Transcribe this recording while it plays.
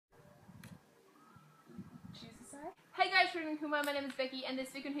guys for who my name is Becky, and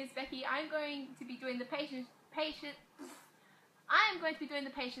this week on Who's Becky, I'm going to be doing the patience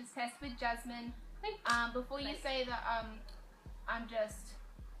test with Jasmine. Before you say that I'm just,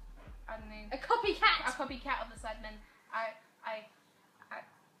 I don't know, a copycat of the Sidemen. I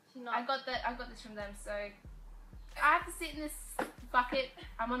got this from them. So I have to sit in this bucket.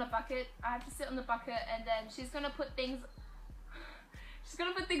 I'm on a bucket. I have to sit on the bucket, and then she's gonna put things. She's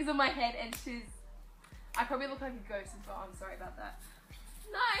gonna put things on my head, and I probably look like a ghost as well. I'm sorry about that.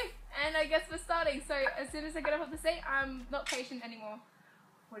 No, and I guess we're starting. So as soon as I get up the seat, I'm not patient anymore.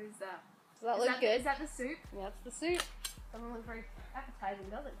 What is that? Does that look good? Is that the soup? Yeah, it's the soup. Doesn't look very appetizing,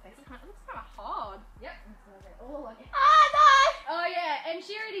 does it? It looks kind of hard. Yep. Oh, look. Ah, no! Oh yeah, and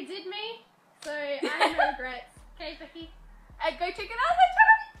she already did me, so I have no regrets. Okay, Becky. Go check it out.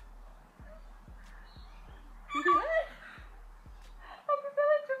 You do that? I can feel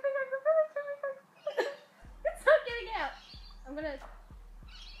it dripping. It's not getting out. I'm gonna.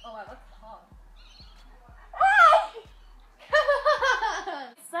 Oh wow, that's hard. Oh!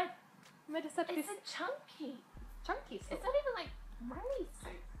 It's like It's a chunky soup. It's not even like runny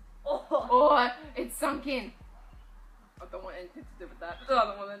soup. Oh, It's sunk in. I don't want anything to do with that. I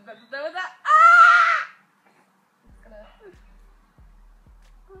don't want anything to do with that. Ah! it's gonna.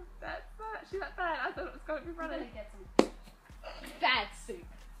 That's actually that bad. I thought it was going to be I'm runny. gonna get some bad soup.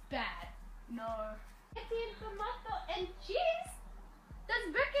 Bad. No. It's in tomato and cheese. Does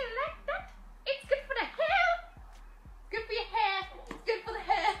Becky like that? It's good for the hair. Good for your hair. It's good for the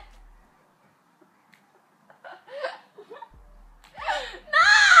hair. No!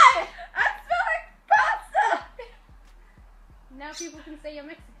 I smell like pasta! Now people can say you're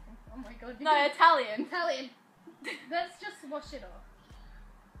Mexican. Oh my god. No, Italian. Italian. Let's just wash it off.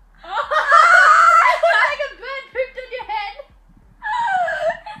 Oh! It looks like a bird pooped on your head.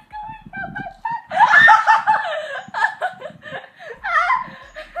 It's going down my back.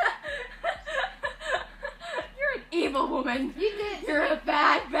 You're an evil woman. You did. You're a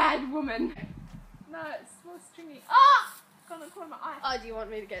bad woman. No, it's more stringy. Oh! It's gone on the corner of my eye. Oh, do you want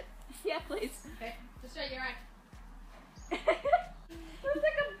me to get? Yeah, please. Okay. Just show your eye. There's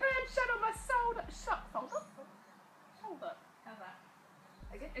like a bird shot on my shoulder. Shoulder. How's that?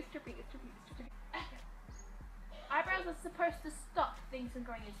 Okay. It's dripping. Eyebrows are supposed to stop things from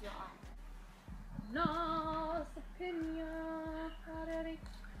going into your eye. No, opinion.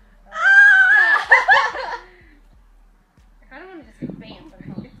 I kind of want to just get banned, but I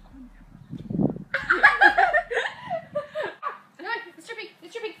can't. No, it's dripping.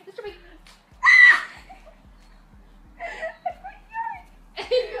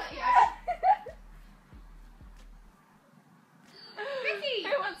 Becky!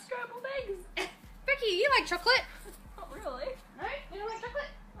 Who wants scrambled eggs? Becky, you like chocolate? Not really. No? You don't like chocolate?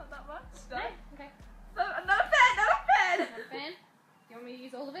 Not that much. No? Okay. No, not a fan. Not a fan? You want me to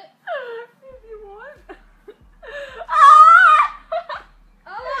use all of it? If you want. Oh! It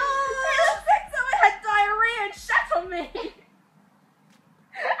looks like someone had diarrhea and shat on me.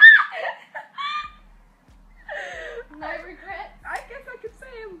 No regret. I guess I could say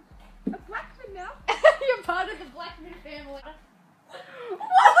I'm a blackman now. You're part of the Blackman family. What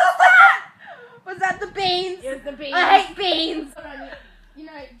was that? Was that the beans? It was the beans. I hate beans. Hold on, you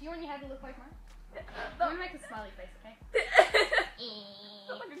know, do you want your head to look like mine? I'm gonna make a smiley face, okay?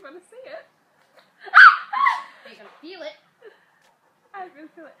 I'm not even gonna see it. You're gonna feel it. I'm gonna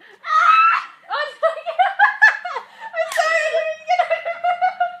feel it. Oh, sorry. I'm sorry, I didn't get it.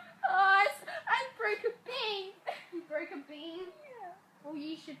 Oh, I broke a bean. You broke a bean? Yeah. Well,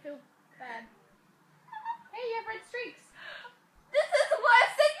 you should feel bad. Hey, you have red streaks. This is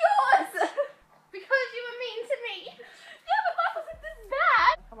worse than yours. Because you were mean to me. Yeah, but mine wasn't this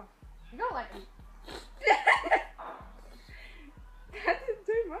bad. Come on. You don't like me. That didn't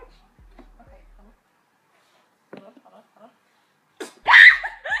do much. Okay, come on. Hold on.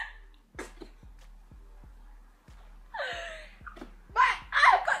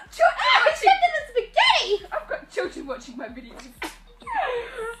 I've got children watching the spaghetti. I've got children watching my videos.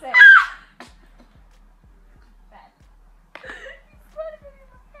 Same. Bad.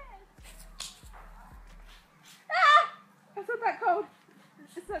 It's not that cold.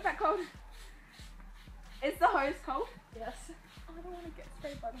 It's not that cold. Is the hose cold? Yes. Oh, I don't want to get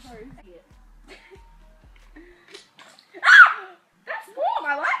sprayed by the hose. Yeah. That's warm.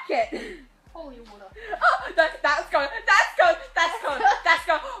 I like it. Holy water. Oh, that's gone. It's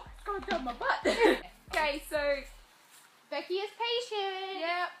gone down my butt. Okay, so Becky is patient.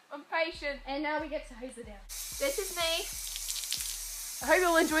 yeah, I'm patient. And now we get to hose it down. This is me. I hope you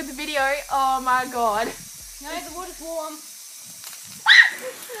all enjoyed the video. Oh my god. No, the water's warm.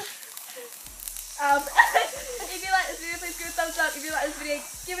 If you like this video, video, please give it a thumbs up. If you like this video,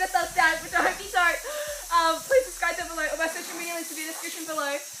 give it a thumbs down, which I hope you don't. Please subscribe down below. All my social media links will be in the description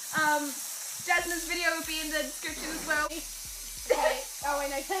below. Jasmine's video will be in the description as well. Okay. Oh wait,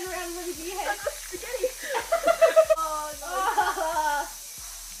 no, turn around and look at your head. Spaghetti. Oh no. Oh.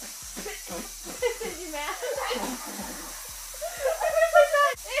 This is your mouth. I'm gonna put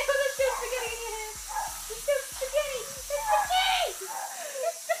that. Ew, there's still spaghetti in your hair. There's still spaghetti. There's spaghetti.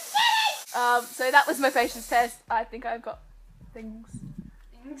 There's spaghetti. So that was my patience test. I think I've got things.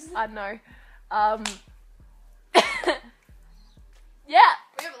 I don't know. Yeah.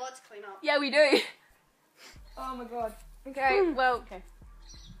 We have a lot to clean up. Yeah, we do. Oh my god. Okay, well. Okay.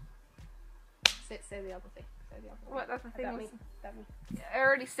 Say the other thing. Say the other thing. What other thing About was? me. About me. I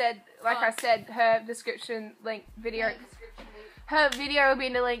already said, like I said, her description link video. Yeah, description link. Her video will be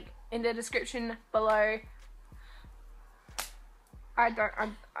in the link in the description below. I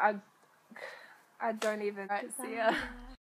don't even see her.